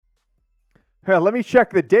Let me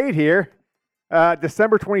check the date here.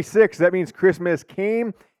 December 26th. That means Christmas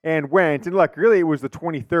came and went. And look, really, it was the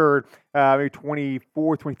 23rd, maybe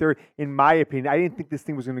 24th, 23rd. In my opinion, I didn't think this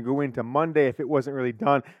thing was going to go into Monday if it wasn't really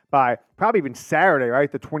done by probably even Saturday,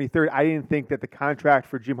 right? The 23rd. I didn't think that the contract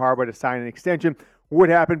for Jim Harbaugh to sign an extension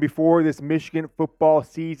would happen before this Michigan football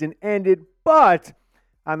season ended. But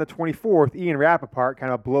on the 24th, Ian Rappaport,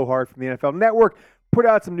 kind of a blowhard from the NFL Network, put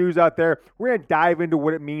out some news out there. We're going to dive into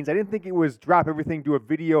what it means. I didn't think it was drop everything, do a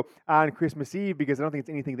video on Christmas Eve because I don't think it's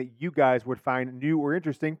anything that you guys would find new or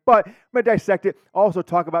interesting. But I'm going to dissect it. Also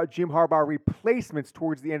talk about Jim Harbaugh replacements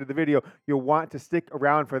towards the end of the video. You'll want to stick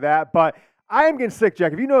around for that. But I am getting sick,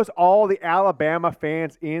 Jack. If you notice all the Alabama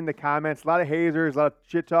fans in the comments, a lot of hazers, a lot of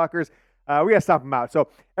shit talkers, we got to stop them out. So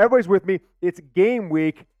everybody's with me. It's game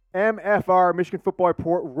week. MFR, Michigan Football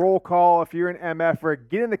Report, roll call. If you're an MFer,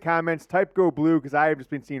 get in the comments, type go blue, because I have just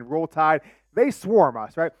been seeing roll tide. They swarm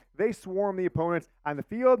us, right? They swarm the opponents on the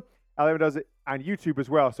field. Alabama does it on YouTube as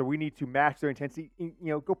well, so we need to match their intensity,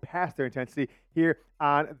 go past their intensity here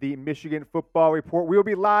on the Michigan Football Report. We will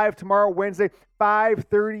be live tomorrow, Wednesday,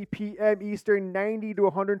 5:30 p.m. Eastern, 90 to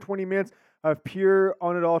 120 minutes of pure,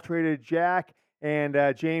 unadulterated Jack and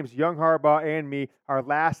James, Young Harbaugh, and me, our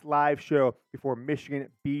last live show before Michigan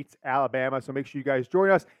beats Alabama. So make sure you guys join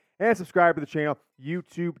us and subscribe to the channel,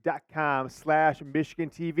 youtube.com/Michigan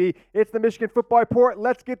TV. It's the Michigan Football Report.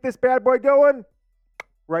 Let's get this bad boy going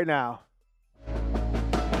right now.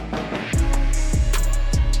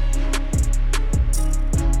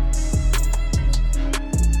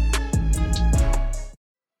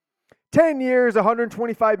 10 years,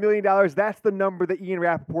 $125 million. That's the number that Ian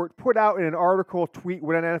Rappaport put out in an article tweet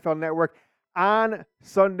with an NFL Network on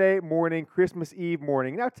Sunday morning, Christmas Eve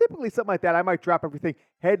morning. Now, typically something like that, I might drop everything,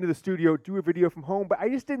 head into the studio, do a video from home, but I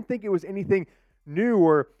just didn't think it was anything new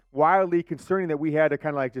or wildly concerning that we had to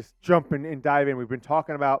kind of like just jump in and dive in. We've been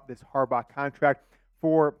talking about this Harbaugh contract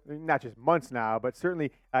for not just months now, but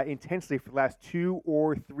certainly intensely for the last 2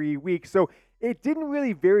 or 3 weeks. So it didn't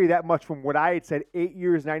really vary that much from what I had said, 8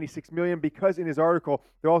 years, $96 million, because in his article,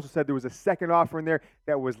 they also said there was a second offer in there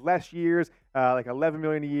that was less years, like $11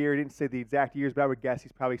 million a year. He didn't say the exact years, but I would guess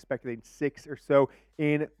he's probably speculating 6 or so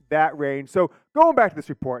in that range. So going back to this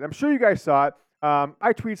report, I'm sure you guys saw it.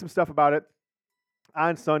 I tweeted some stuff about it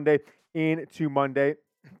on Sunday into Monday.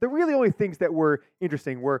 The really only things that were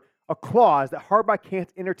interesting were a clause that Harbaugh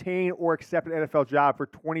can't entertain or accept an NFL job for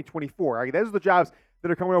 2024. Right? Those are the jobs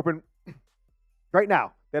that are coming open right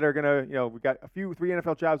now that are going to, we've got 3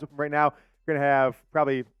 NFL jobs open right now. We're going to have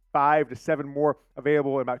probably 5 to 7 more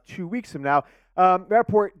available in about 2 weeks from now. The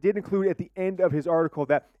report did include at the end of his article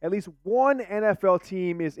that at least one NFL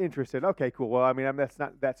team is interested. Okay, cool. Well, I mean, that's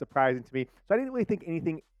not that surprising to me. So I didn't really think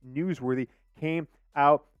anything newsworthy came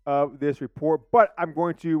out of this report, but I'm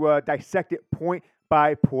going to dissect it point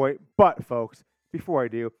by point. But, folks, before I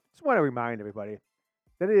do, just want to remind everybody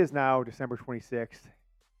that it is now December 26th,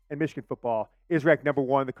 and Michigan football is ranked number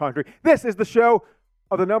 1 in the country. This is the show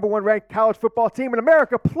of the number 1 ranked college football team in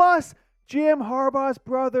America. Plus, Jim Harbaugh's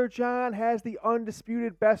brother, John, has the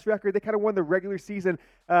undisputed best record. They kind of won the regular season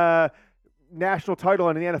national title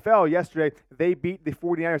in the NFL yesterday. They beat the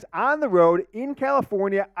 49ers on the road in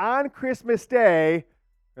California on Christmas Day.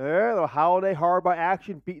 The holiday Harbaugh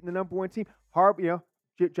action, beating the number 1 team.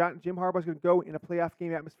 Jim Harbaugh's going to go in a playoff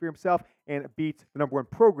game atmosphere himself and beat the number 1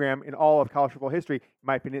 program in all of college football history. In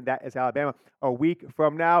my opinion, that is Alabama a week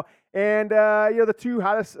from now. And, the 2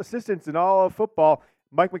 hottest assistants in all of football,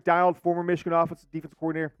 Mike McDonald, former Michigan offensive defensive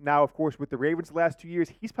coordinator, now, of course, with the Ravens the last 2 years.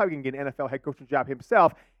 He's probably going to get an NFL head coaching job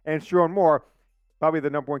himself. And Sherrone Moore, probably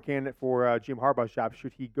the number 1 candidate for Jim Harbaugh's job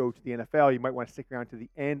should he go to the NFL. You might want to stick around to the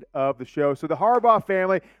end of the show. So the Harbaugh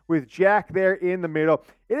family with Jack there in the middle.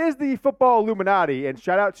 It is the football Illuminati, and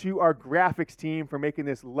shout out to our graphics team for making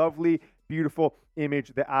this lovely, beautiful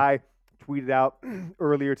image that I tweeted out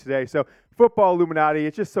earlier today. So football Illuminati,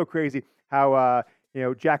 it's just so crazy how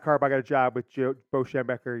Jack Harbaugh got a job with Bo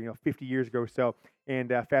Schembechler 50 years ago or so.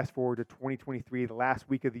 And fast forward to 2023, the last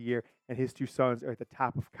week of the year, and his 2 sons are at the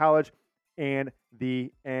top of college and the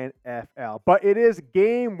NFL. But it is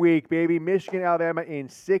game week, baby. Michigan, Alabama in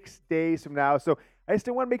 6 days from now. So I just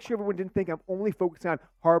want to make sure everyone didn't think I'm only focusing on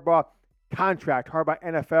Harbaugh contract, Harbaugh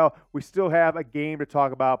NFL. We still have a game to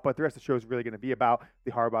talk about, but the rest of the show is really going to be about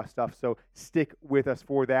the Harbaugh stuff. So stick with us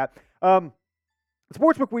for that. The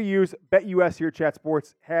sportsbook we use, BetUS here at Chat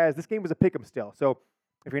Sports, has this game was a pick'em still. So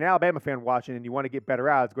if you're an Alabama fan watching and you want to get better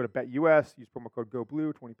odds, go to BetUS, use promo code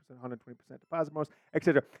GOBLUE, 20% 120% deposit bonus,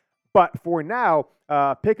 etc. But for now,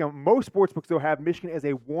 pick 'em. Most sportsbooks, though, have Michigan as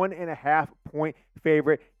a 1.5-point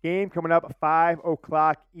favorite. Game coming up at 5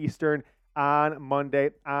 o'clock Eastern on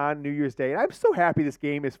Monday, on New Year's Day. And I'm so happy this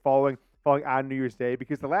game is falling on New Year's Day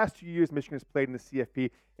because the last 2 years Michigan has played in the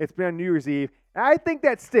CFP, it's been on New Year's Eve. And I think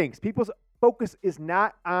that stinks. People's focus is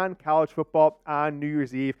not on college football on New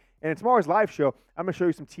Year's Eve. And tomorrow's live show, I'm going to show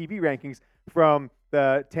you some TV rankings from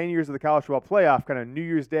the 10 years of the college football playoff, kind of New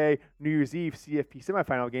Year's Day, New Year's Eve, CFP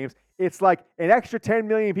semifinal games. It's like an extra 10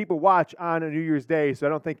 million people watch on a New Year's Day, so I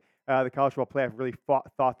don't think the college football playoff really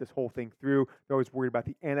thought this whole thing through. They're always worried about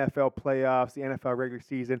the NFL playoffs, the NFL regular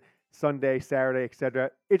season, Sunday, Saturday, etc.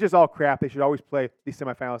 It's just all crap. They should always play these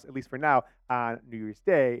semifinals, at least for now, on New Year's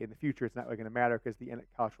Day. In the future, it's not really going to matter because the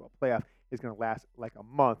college football playoff is going to last like a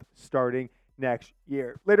month starting next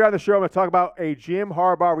year. Later on the show, I'm going to talk about a Jim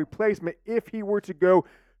Harbaugh replacement if he were to go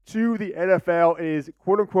to the NFL. It is,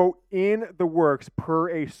 quote-unquote, in the works per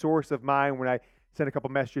a source of mine when I sent a couple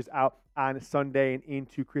messages out on Sunday and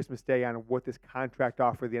into Christmas Day on what this contract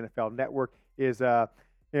offer the NFL Network is,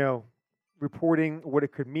 reporting what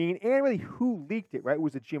it could mean and really who leaked it, right?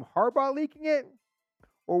 Was it Jim Harbaugh leaking it?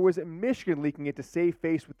 Or was it Michigan leaking it to save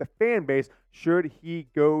face with the fan base should he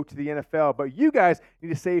go to the NFL? But you guys need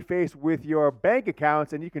to save face with your bank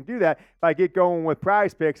accounts, and you can do that by get going with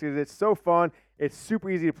Prize Picks because it's so fun. It's super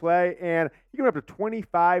easy to play, and you can win up to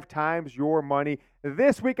 25 times your money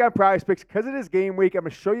this week on Prize Picks because it is game week. I'm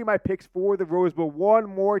going to show you my picks for the Rose Bowl one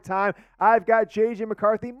more time. I've got J.J.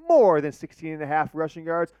 McCarthy more than 16.5 rushing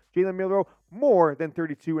yards. Jalen Milroe more than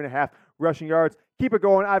 32.5 rushing yards. Keep it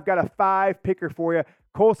going. I've got a 5-picker for you.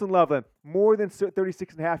 Colson Loveland, more than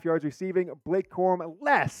 36.5 yards receiving. Blake Corum,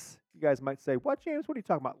 less. You guys might say, what, James? What are you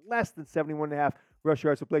talking about? Less than 71.5 rush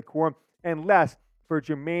yards for Blake Corum, and less for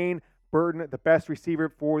Jermaine Burton, the best receiver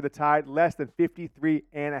for the Tide, less than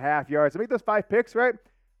 53.5 yards. I made those 5 picks, right?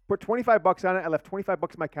 Put $25 on it. I left $25 in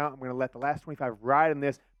my account. I'm going to let the last 25 ride on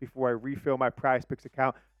this before I refill my Prize Picks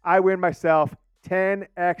account. I win myself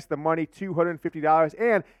 10x the money, $250.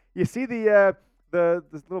 And you see this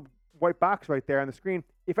little white box right there on the screen.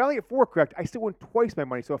 If I only get 4 correct, I still win twice my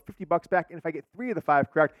money. So $50 back. And if I get 3 of the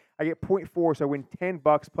 5 correct, I get 0.4. So I win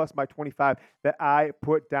 $10 plus my 25 that I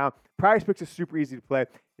put down. Prize Picks is super easy to play. It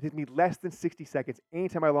takes me less than 60 seconds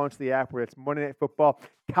anytime I launch the app, where it's Monday Night Football,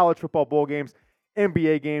 college football bowl games,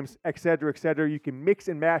 NBA games, etc., etc. You can mix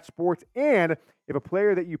and match sports. And if a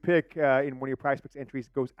player that you pick in one of your Prize Picks entries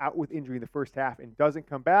goes out with injury in the first half and doesn't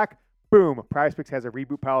come back, boom, Prize Picks has a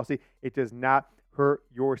reboot policy. It does not hurt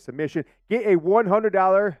your submission. Get a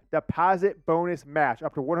 $100 deposit bonus match,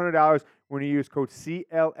 up to $100 when you use code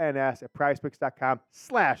CLNS at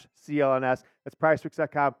prizepicks.com/CLNS. That's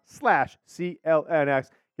prizepicks.com/CLNS.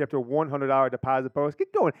 Get up to a $100 deposit bonus.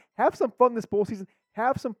 Get going. Have some fun this bowl season.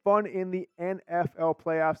 Have some fun in the NFL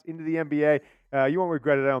playoffs, into the NBA. You won't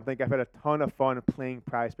regret it, I don't think. I've had a ton of fun playing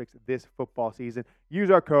Prize Picks this football season.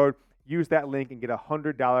 Use our code. Use that link and get a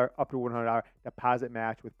 $100 up to $100 deposit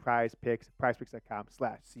match with Prize Picks,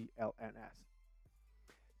 prizepicks.com/CLNS.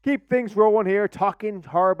 Keep things rolling here, talking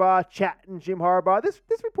Harbaugh, chatting Jim Harbaugh. This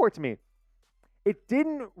report to me, it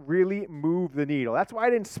didn't really move the needle. That's why I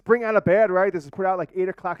didn't spring out of bed, right? This is put out like 8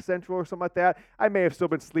 o'clock Central or something like that. I may have still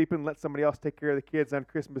been sleeping, let somebody else take care of the kids on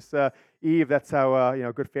Christmas Eve. That's how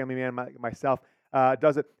a good family man myself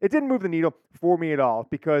does it. It didn't move the needle for me at all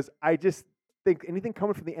because I just think anything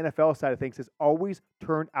coming from the NFL side of things has always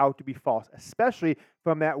turned out to be false, especially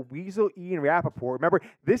from that weasel Ian Rappaport. Remember,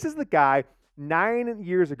 this is the guy 9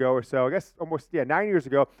 years ago or so, I guess almost, 9 years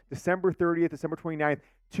ago, December 30th, December 29th,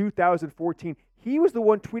 2014, he was the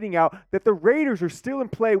one tweeting out that the Raiders are still in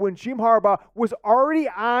play when Jim Harbaugh was already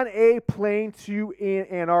on a plane to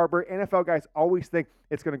Ann Arbor. NFL guys always think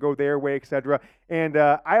it's going to go their way, etc. And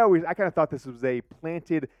I kind of thought this was a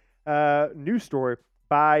planted news story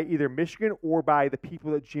by either Michigan or by the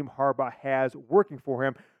people that Jim Harbaugh has working for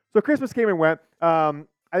him. So Christmas came and went. I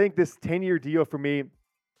think this 10-year deal for me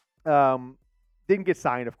didn't get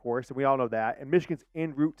signed, of course, and we all know that. And Michigan's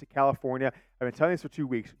en route to California. I've been telling this for 2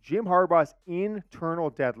 weeks. Jim Harbaugh's internal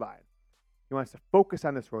deadline. He wants to focus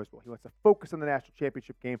on this Rose Bowl. He wants to focus on the national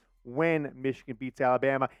championship game when Michigan beats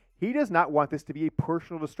Alabama. He does not want this to be a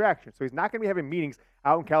personal distraction. So he's not going to be having meetings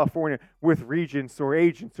out in California with regents or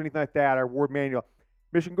agents or anything like that, or Ward Manuel.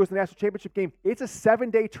 Michigan goes to the national championship game. It's a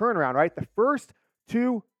 7-day turnaround, right? The 1st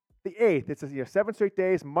to the 8th. It's 7 straight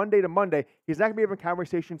days, Monday to Monday. He's not going to be having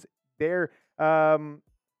conversations there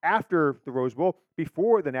after the Rose Bowl,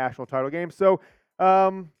 before the national title game. So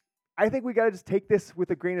I think we got to just take this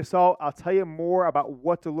with a grain of salt. I'll tell you more about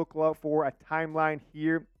what to look out for, a timeline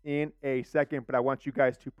here in a second, but I want you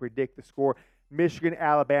guys to predict the score. Michigan,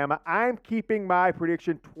 Alabama. I'm keeping my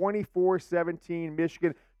prediction 24-17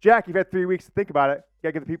 Michigan. Jack, you've had 3 weeks to think about it. You got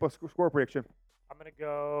to give the people a score prediction. I'm going to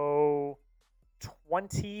go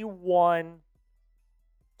 21-14.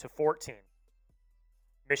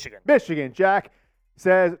 Michigan. Michigan. Jack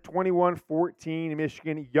says 21-14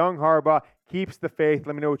 Michigan. Young Harbaugh keeps the faith.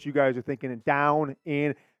 Let me know what you guys are thinking down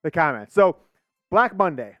in the comments. So, Black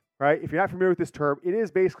Monday, right? If you're not familiar with this term, it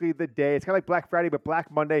is basically the day. It's kind of like Black Friday, but Black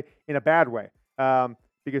Monday in a bad way.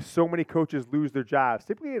 Because so many coaches lose their jobs.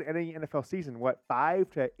 Typically in any NFL season, 5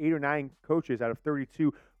 to 8 or 9 coaches out of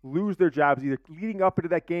 32 lose their jobs either leading up into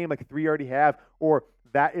that game, like 3 already have, or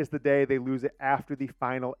that is the day they lose it after the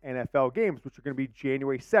final NFL games, which are going to be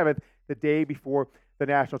January 7th, the day before the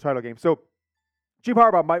national title game. So Jim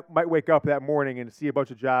Harbaugh might wake up that morning and see a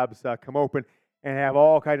bunch of jobs come open and have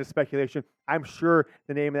all kinds of speculation. I'm sure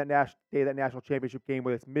the name of that national championship game,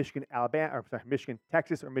 whether it's Michigan, Michigan,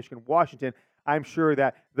 Texas, or Michigan, Washington, I'm sure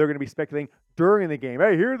that they're going to be speculating during the game.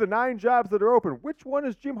 Hey, here are the 9 jobs that are open. Which one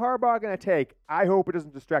is Jim Harbaugh going to take? I hope it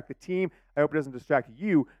doesn't distract the team. I hope it doesn't distract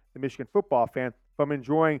you, the Michigan football fan, from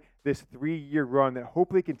enjoying this 3-year run that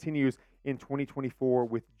hopefully continues in 2024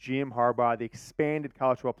 with Jim Harbaugh, the expanded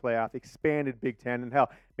college football playoff, the expanded Big Ten, and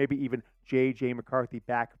hell, maybe even J.J. McCarthy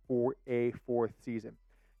back for a 4th season.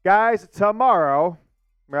 Guys, tomorrow,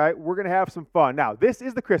 right, we're going to have some fun. Now, this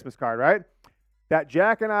is the Christmas card, right, that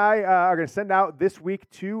Jack and I are going to send out this week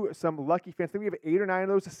to some lucky fans. I think we have 8 or 9 of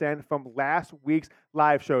those to send from last week's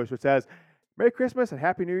live show. So it says, Merry Christmas and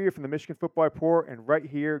Happy New Year from the Michigan Football Report, and right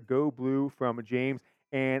here, Go Blue from James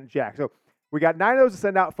and Jack. So we got 9 of those to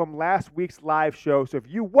send out from last week's live show. So if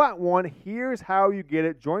you want one, here's how you get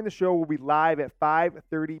it. Join the show. We'll be live at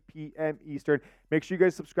 5:30 p.m. Eastern. Make sure you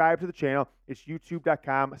guys subscribe to the channel. It's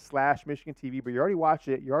youtube.com/Michigan TV. But you already watched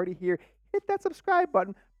it. You're already here. Hit that subscribe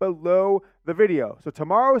button below the video. So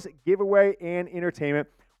tomorrow's giveaway and entertainment,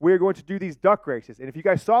 we're going to do these duck races. And if you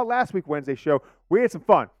guys saw last week Wednesday show, we had some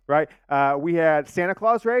fun, right? We had Santa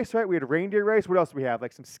Claus race, right? We had a reindeer race. What else do we have?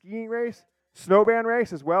 Like some skiing race? Snowman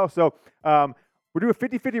race as well. So we're doing a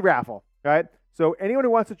 50-50 raffle, right? So anyone who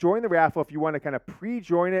wants to join the raffle, if you want to kind of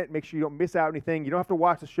pre-join it, make sure you don't miss out anything. You don't have to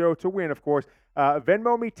watch the show to win, of course.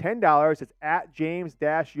 Venmo me $10. It's at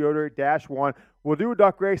James-Yoder-1. We'll do a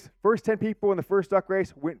duck race. First 10 people in the first duck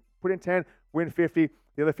race, put in 10, win 50.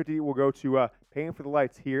 The other 50 will go to paying for the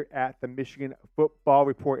lights here at the Michigan Football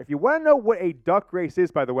Report. If you want to know what a duck race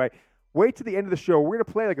is, by the way, wait to the end of the show. We're going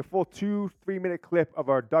to play like a full 2-3 minute clip of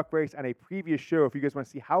our duck race on a previous show if you guys want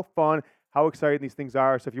to see how fun, how exciting these things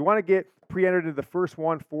are. So if you want to get pre-entered into the first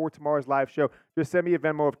one for tomorrow's live show, just send me a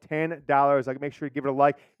Venmo of $10. I'll make sure you give it a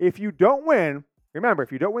like. If you don't win, remember,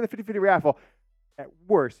 if you don't win the 50-50 raffle, at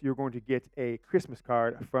worst, you're going to get a Christmas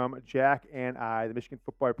card from Jack and I, the Michigan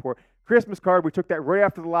Football Report Christmas card. We took that right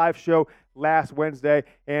after the live show last Wednesday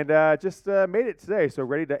and just made it today. So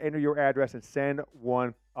ready to enter your address and send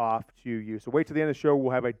one off to you. So wait till the end of the show.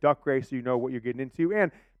 We'll have a duck race so you know what you're getting into,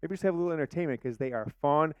 and maybe just have a little entertainment because they are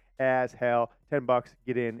fun as hell. $10,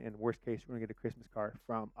 get in, and worst case, you're going to get a Christmas card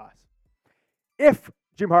from us. If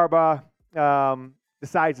Jim Harbaugh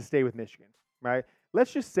decides to stay with Michigan, right?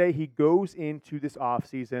 Let's just say he goes into this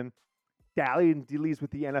offseason, dallies with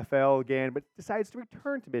the NFL again, but decides to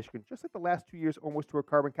return to Michigan, just like the last 2 years, almost to a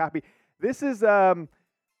carbon copy. This is, I don't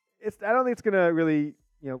think it's going to really,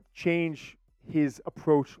 change his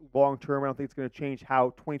approach long term. I don't think it's going to change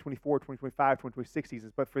how 2024, 2025, 2026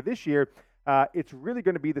 seasons. But for this year, it's really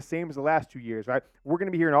going to be the same as the last 2 years, right? We're going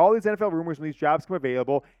to be hearing all these NFL rumors when these jobs come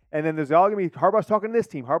available. And then there's all going to be Harbaugh's talking to this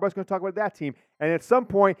team. Harbaugh's going to talk about that team. And at some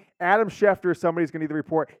point, Adam Schefter or somebody's going to either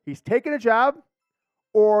report he's taking a job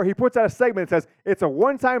or he puts out a segment that says, it's a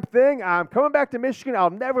one-time thing. I'm coming back to Michigan.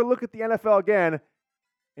 I'll never look at the NFL again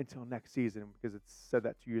until next season, because it's said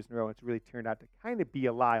that 2 years in a row. It's really turned out to kind of be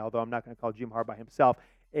a lie, although I'm not going to call Jim Harbaugh himself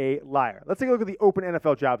a liar. Let's take a look at the open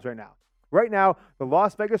NFL jobs right now. Right now, the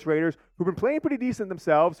Las Vegas Raiders, who've been playing pretty decent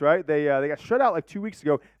themselves, right? They got shut out like 2 weeks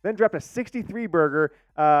ago, then dropped a 63-burger.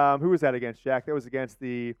 Who was that against, Jack? That was against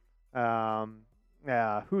the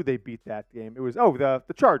who they beat that game? It was, the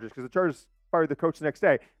Chargers, because the Chargers fired the coach the next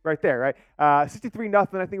day, right there, right? 63-0, I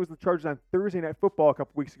think it was the Chargers on Thursday Night Football a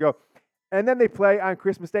couple weeks ago. And then they play on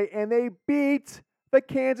Christmas Day, and they beat the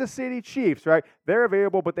Kansas City Chiefs, right? They're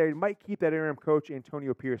available, but they might keep that interim coach,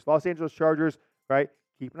 Antonio Pierce. Los Angeles Chargers, right?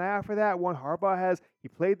 Keep an eye out for that one. Harbaugh he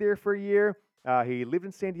played there for a year. He lived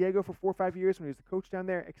in San Diego for 4 or 5 years when he was the coach down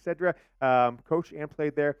there, etc. Coached and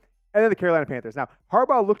played there. And then the Carolina Panthers. Now,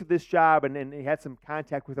 Harbaugh looked at this job, and he had some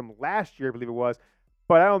contact with him last year, I believe it was.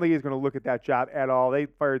 But I don't think he's going to look at that job at all. They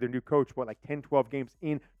fired their new coach, 10, 12 games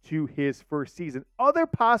into his first season. Other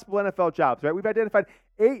possible NFL jobs, right? We've identified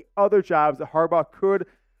 8 other jobs that Harbaugh could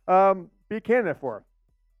be a candidate for.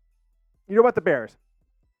 You know about the Bears?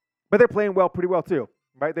 But they're playing well, pretty well too,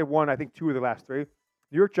 right? They won, I think, 2 of the last 3.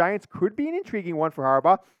 New York Giants could be an intriguing one for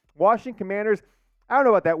Harbaugh. Washington Commanders, I don't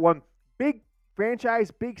know about that one. Big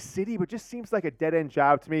franchise, big city, but just seems like a dead-end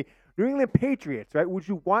job to me. New England Patriots, right? Would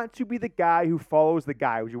you want to be the guy who follows the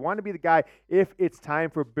guy? Would you want to be the guy if it's time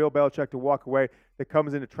for Bill Belichick to walk away that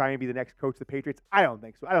comes in to try and be the next coach of the Patriots? I don't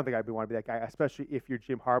think so. I don't think I'd want to be that guy, especially if you're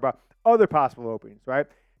Jim Harbaugh. Other possible openings, right?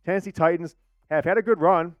 Tennessee Titans have had a good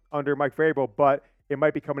run under Mike Vrabel, but it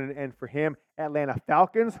might be coming to an end for him. Atlanta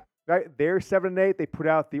Falcons, right? They're 7-8.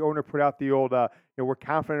 The owner put out the old, we're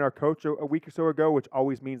confident in our coach a week or so ago, which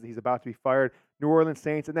always means that he's about to be fired. New Orleans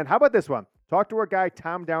Saints. And then how about this one? Talk to our guy,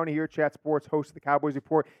 Tom Downey here at Chat Sports, host of the Cowboys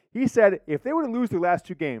Report. He said if they were to lose their last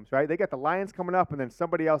two games, right? They got the Lions coming up and then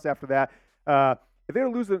somebody else after that. If they were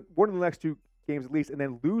to lose one of the next two games at least and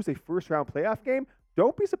then lose a first-round playoff game,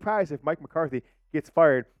 don't be surprised if Mike McCarthy gets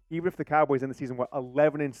fired, even if the Cowboys end the season,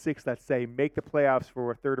 11-6, let's say, make the playoffs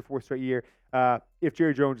for a third or fourth straight year. If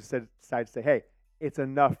Jerry Jones decides to say, hey, it's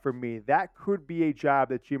enough for me. That could be a job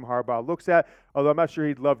that Jim Harbaugh looks at, although I'm not sure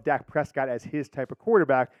he'd love Dak Prescott as his type of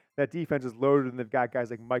quarterback. That defense is loaded, and they've got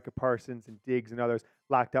guys like Micah Parsons and Diggs and others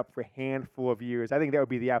locked up for a handful of years. I think that would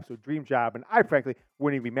be the absolute dream job, and I frankly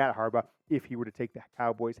wouldn't even be mad at Harbaugh if he were to take the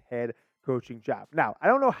Cowboys head coaching job. Now, I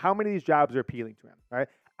don't know how many of these jobs are appealing to him, right?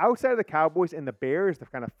 Outside of the Cowboys and the Bears, the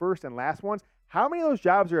kind of first and last ones, how many of those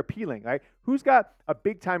jobs are appealing, right? Who's got a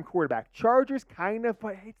big-time quarterback? Chargers, kind of,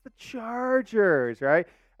 but it's the Chargers, right?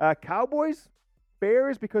 Cowboys,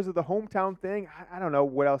 Bears, because of the hometown thing. I don't know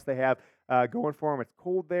what else they have going for them. It's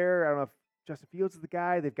cold there. I don't know if Justin Fields is the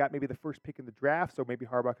guy. They've got maybe the first pick in the draft, so maybe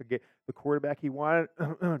Harbaugh could get the quarterback he wanted.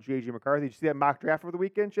 J.J. McCarthy. Did you see that mock draft over the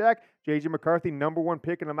weekend, Jack? J.J. McCarthy, number one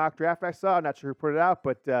pick in the mock draft I saw. Not sure who put it out,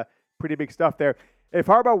 but pretty big stuff there. If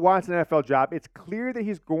Harbaugh wants an NFL job, it's clear that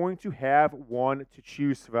he's going to have one to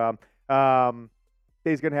choose from.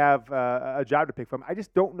 He's going to have a job to pick from. I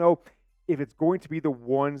just don't know if it's going to be the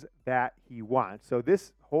ones that he wants. So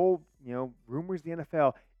this whole, rumors in the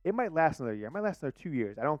NFL, it might last another year. It might last another 2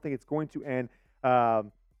 years. I don't think it's going to end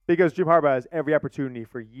because Jim Harbaugh has every opportunity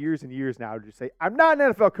for years and years now to just say, I'm not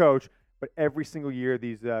an NFL coach, but every single year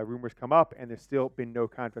these rumors come up, and there's still been no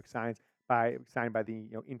contract signed by the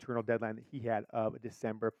internal deadline that he had of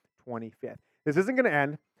December 25th. This isn't going to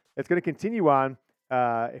end. It's going to continue on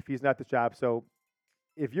if he's not the job. So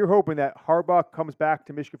if you're hoping that Harbaugh comes back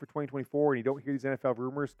to Michigan for 2024 and you don't hear these NFL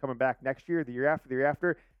rumors coming back next year, the year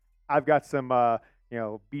after, I've got some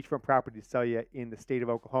beachfront property to sell you in the state of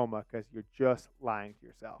Oklahoma because you're just lying to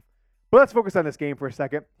yourself. But let's focus on this game for a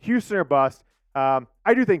second. Houston or bust.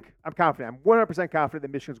 I do think I'm confident. I'm 100% confident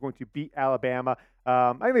that Michigan's going to beat Alabama.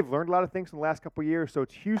 I think they've learned a lot of things in the last couple of years, so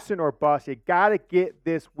it's Houston or bust. You got to get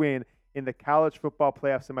this win in the college football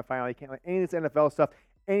playoff semifinal. You can't let any of this NFL stuff,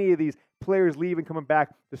 any of these players leaving, coming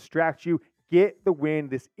back, distract you. Get the win.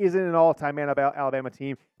 This isn't an all-time Alabama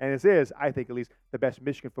team, and this is, I think, at least the best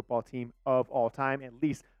Michigan football team of all time, at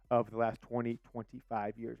least of the last 20,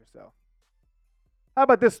 25 years or so. How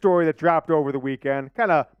about this story that dropped over the weekend?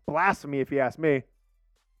 Kind of blasphemy, if you ask me.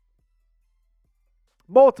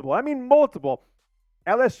 Multiple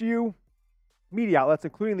LSU media outlets,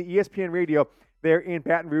 including the ESPN radio there in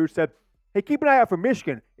Baton Rouge, said, hey, keep an eye out for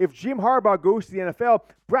Michigan. If Jim Harbaugh goes to the NFL,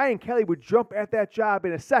 Brian Kelly would jump at that job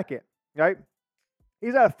in a second, right?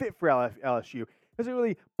 He's not a fit for LSU. Doesn't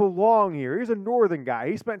really belong here. He's a northern guy.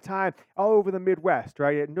 He spent time all over the Midwest,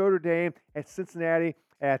 right? At Notre Dame, at Cincinnati,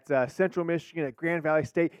 at Central Michigan, at Grand Valley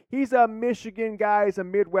State. He's a Michigan guy. He's a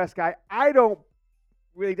Midwest guy. I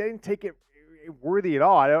didn't take it worthy at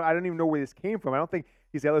all. I don't even know where this came from. I don't think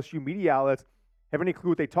these LSU media outlets have any clue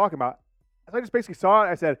what they're talking about. So I just basically saw it.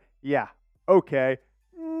 I said, yeah, okay.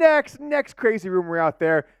 Next crazy rumor out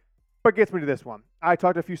there. But gets me to this one. I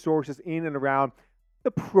talked to a few sources in and around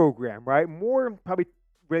the program, right? More probably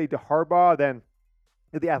related to Harbaugh than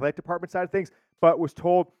the athletic department side of things, but was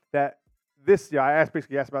told that this, I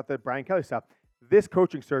basically asked about the Brian Kelly stuff. This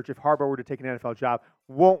coaching search, if Harbaugh were to take an NFL job,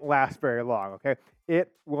 won't last very long, okay?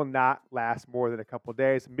 It will not last more than a couple of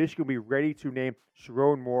days. Michigan will be ready to name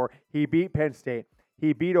Sherrone Moore. He beat Penn State.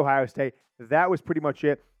 He beat Ohio State. That was pretty much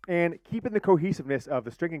it. And keeping the cohesiveness of the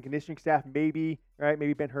strength and conditioning staff, maybe, right?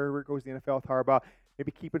 Maybe Ben Herbert goes to the NFL with Harbaugh.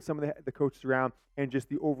 Maybe keeping some of the coaches around and just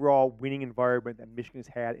the overall winning environment that Michigan's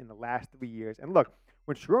had in the last 3 years. And look,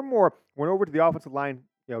 when Sherrone Moore went over to the offensive line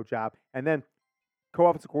job and then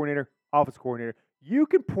co-offensive coordinator, offensive coordinator, you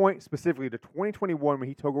can point specifically to 2021 when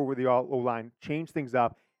he took over the O-line, changed things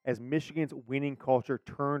up as Michigan's winning culture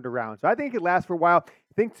turned around. So I think it could last for a while.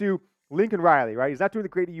 Think to Lincoln Riley, right? He's not doing the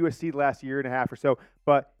great at USC the last year and a half or so,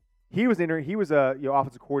 but he was a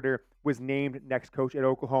offensive coordinator, was named next coach at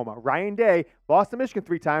Oklahoma. Ryan Day lost to Michigan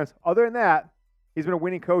 3 times. Other than that, He's been a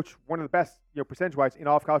winning coach, one of the best, percentage-wise in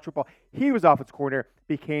all of college football. He was offensive coordinator,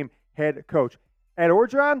 became head coach. Ed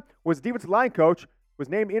Orgeron was defensive line coach, was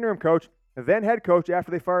named interim coach, and then head coach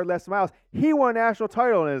after they fired Les Miles. He won a national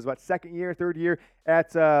title in his second year, third year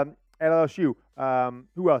at LSU.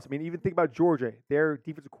 Who else? I mean, even think about Georgia. Their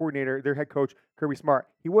defensive coordinator, their head coach, Kirby Smart.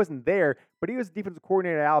 He wasn't there, but he was defensive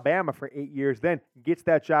coordinator at Alabama for 8 years, then gets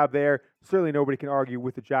that job there. Certainly nobody can argue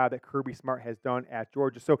with the job that Kirby Smart has done at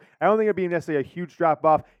Georgia. So I don't think it'll be necessarily a huge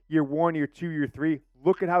drop-off year 1, year 2, year 3.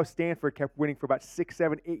 Look at how Stanford kept winning for about 6,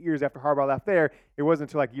 7, 8 years after Harbaugh left there. It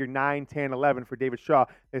wasn't until year 9, 10, 11 for David Shaw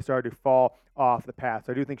they started to fall off the path.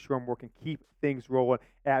 So I do think Sherrone Moore can keep things rolling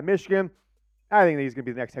at Michigan. I think that he's going to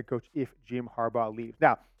be the next head coach if Jim Harbaugh leaves.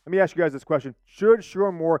 Now, let me ask you guys this question. Should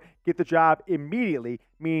Sherrone Moore get the job immediately,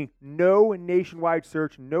 meaning no nationwide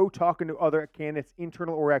search, no talking to other candidates,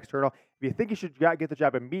 internal or external? If you think he should get the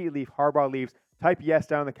job immediately if Harbaugh leaves, type yes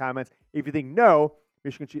down in the comments. If you think no,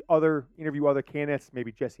 Michigan should interview other candidates,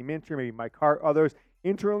 maybe Jesse Minter, maybe Mike Hart, others,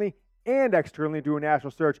 internally and externally, do a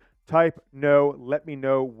national search. Type no. Let me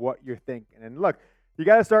know what you're thinking. And look, you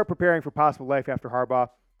got to start preparing for possible life after Harbaugh.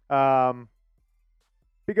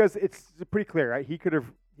 Because it's pretty clear, right? He could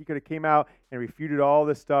have came out and refuted all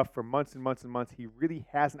this stuff for months and months and months. He really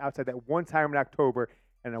hasn't, outside that one time in October,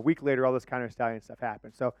 and a week later, all this counter stallion stuff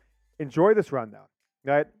happened. So enjoy this run, though.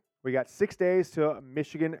 Right? We got 6 days till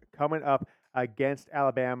Michigan coming up against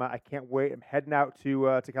Alabama. I can't wait. I'm heading out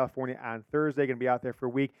to California on Thursday. Going to be out there for a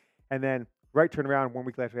week, and then turn around 1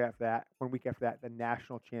 week after that. 1 week after that, the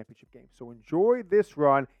national championship game. So enjoy this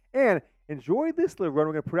run and enjoy this little run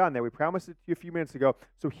we're going to put on there. We promised it to you a few minutes ago.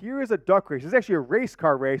 So here is a duck race. It's actually a race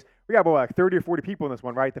car race. We got about 30 or 40 people in this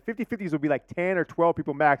one, right? The 50-50s will be 10 or 12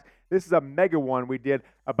 people max. This is a mega one we did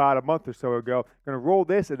about a month or so ago. Going to roll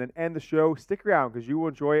this and then end the show. Stick around because you will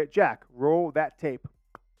enjoy it. Jack, roll that tape.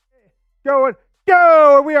 Go!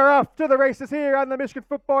 We are off to the races here on the Michigan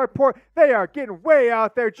Football Report. They are getting way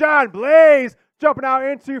out there. John Blaze jumping out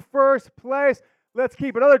into first place. Let's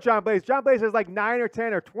keep another John Blaze. John Blaze has 9 or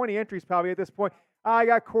 10 or 20 entries probably at this point. I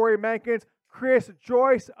got Corey Mankins, Chris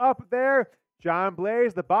Joyce up there. John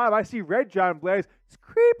Blaze, the bottom. I see red John Blaze. It's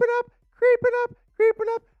creeping up.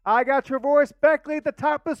 I got Travaris Beckley at the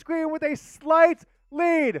top of the screen with a slight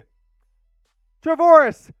lead.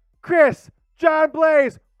 Travaris, Chris, John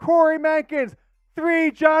Blaze, Corey Mankins.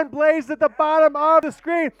 3 John Blaze at the bottom of the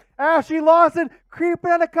screen. Ashley Lawson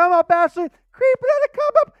creeping on the come up.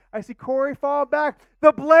 I see Corey falling back.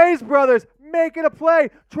 The Blaze brothers making a play.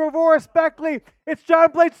 Travaris Beckley. It's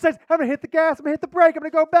John Blaze who says, I'm going to hit the gas. I'm going to hit the brake. I'm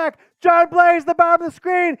going to go back. John Blaze, the bottom of the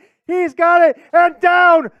screen. He's got it. And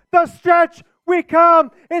down the stretch we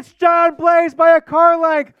come. It's John Blaze by a car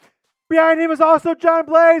length. Behind him is also John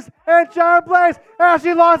Blaze and John Blaze.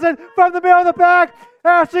 Ashley Lawson from the middle of the pack.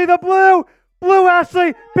 Ashley the blue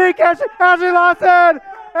Ashley, pink Ashley, Ashley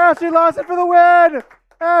Lawson for the win.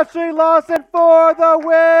 Ashley Lawson for the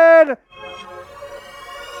win.